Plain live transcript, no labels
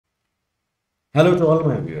Hello to all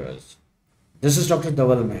my viewers. This is Dr.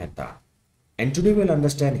 Dhaval Maheta, and today we'll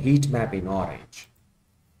understand heat map in Orange.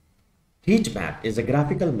 Heat map is a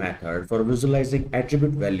graphical method for visualizing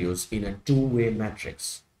attribute values in a two-way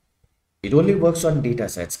matrix. It only works on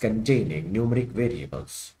datasets containing numeric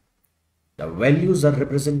variables. The values are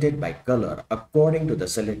represented by color according to the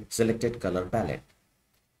selected color palette.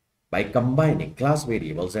 By combining class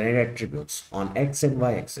variables and attributes on X and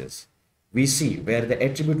Y axis, we see where the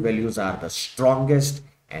attribute values are the strongest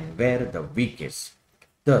and where the weakest,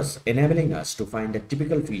 thus enabling us to find the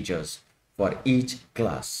typical features for each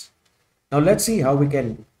class. Now let's see how we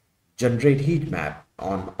can generate heat map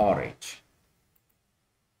on Orange.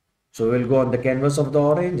 So we'll go on the canvas of the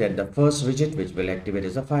Orange, and the first widget which will activate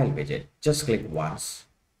is a file widget. Just click once.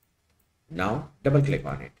 Now double click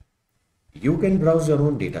on it. You can browse your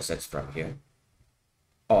own datasets from here,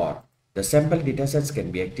 or the sample datasets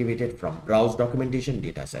can be activated from Browse Documentation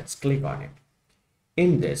Datasets. Click on it.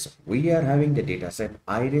 In this, we are having the dataset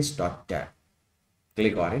iris.tab.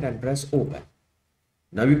 Click on it and press open.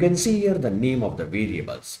 Now you can see here the name of the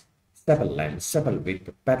variables: sepal length, sepal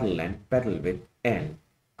width, petal length, petal width, and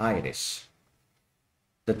iris.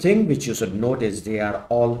 The thing which you should note is they are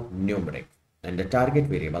all numeric, and the target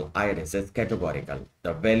variable iris is categorical.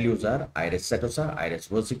 The values are iris setosa, iris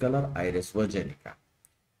versicolor, iris virginica.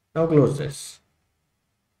 Now close this.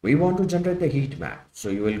 We want to generate the heat map, so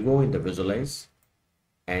you will go in the visualize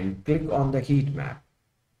and click on the heat map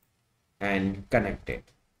and connect it.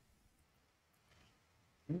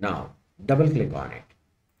 Now double click on it.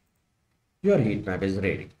 Your heat map is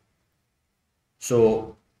ready.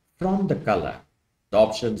 So from the color, the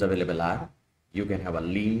options available are: you can have a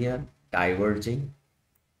linear, diverging,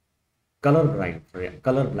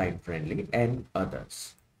 colorblind friendly, and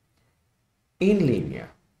others. In linear,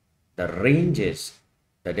 the range is,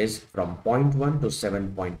 that is, from 0.1 to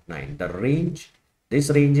 7.9. This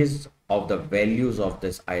range is of the values of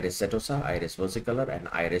this iris setosa, iris versicolor, and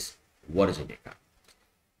iris virginica.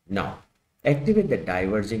 Now activate the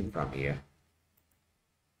diverging from here.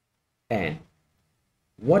 And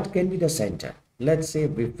what can be the center? Let's say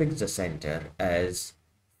we fix the center as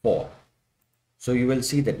 4. So you will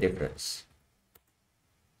see the difference.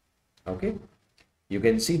 Okay. You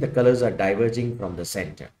can see the colors are diverging from the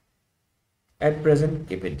center. At present,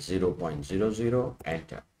 keep it 0.00,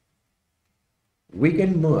 enter. We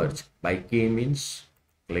can merge by k-means,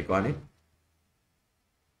 click on it,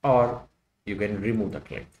 or you can remove the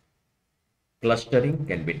click. Clustering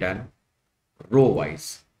can be done row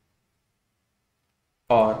wise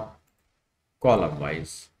or column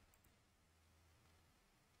wise.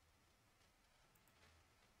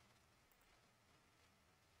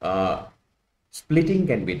 Splitting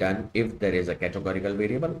can be done if there is a categorical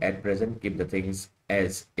variable. At present, keep the things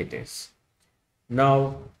as it is.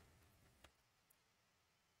 Now,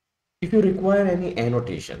 if you require any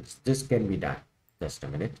annotations, this can be done. Just a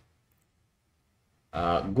minute.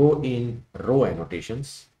 Go in row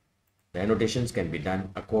annotations. The annotations can be done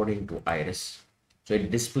according to iris. So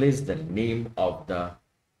it displays the name of the,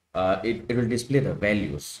 it will display the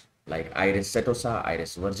values like iris setosa,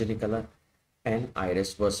 iris virginicolor, and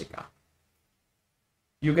iris versica.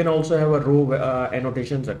 You can also have a row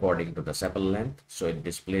annotations according to the sepal length. So it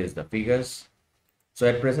displays the figures. So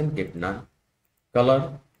at present, keep none.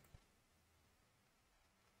 Color.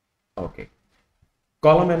 Okay.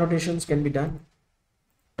 Column annotations can be done.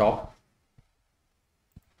 Top,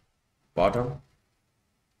 bottom,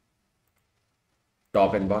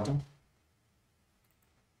 top and bottom.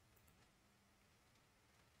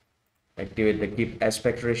 Activate the keep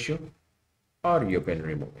aspect ratio, or you can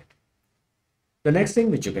remove it. The next thing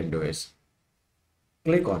which you can do is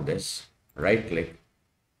click on this, right click,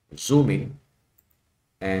 zoom in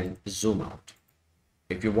and zoom out.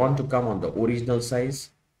 If you want to come on the original size,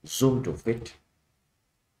 zoom to fit.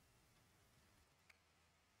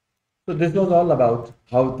 So this was all about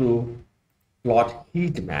how to plot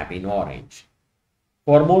heat map in Orange.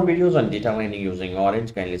 For more videos on data mining using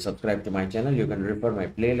Orange, kindly subscribe to my channel. You can refer my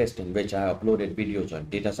playlist in which I have uploaded videos on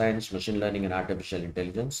data science, machine learning, and artificial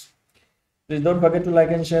intelligence. Please don't forget to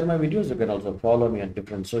like and share my videos. You can also follow me on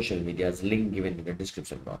different social medias, link given in the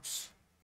description box.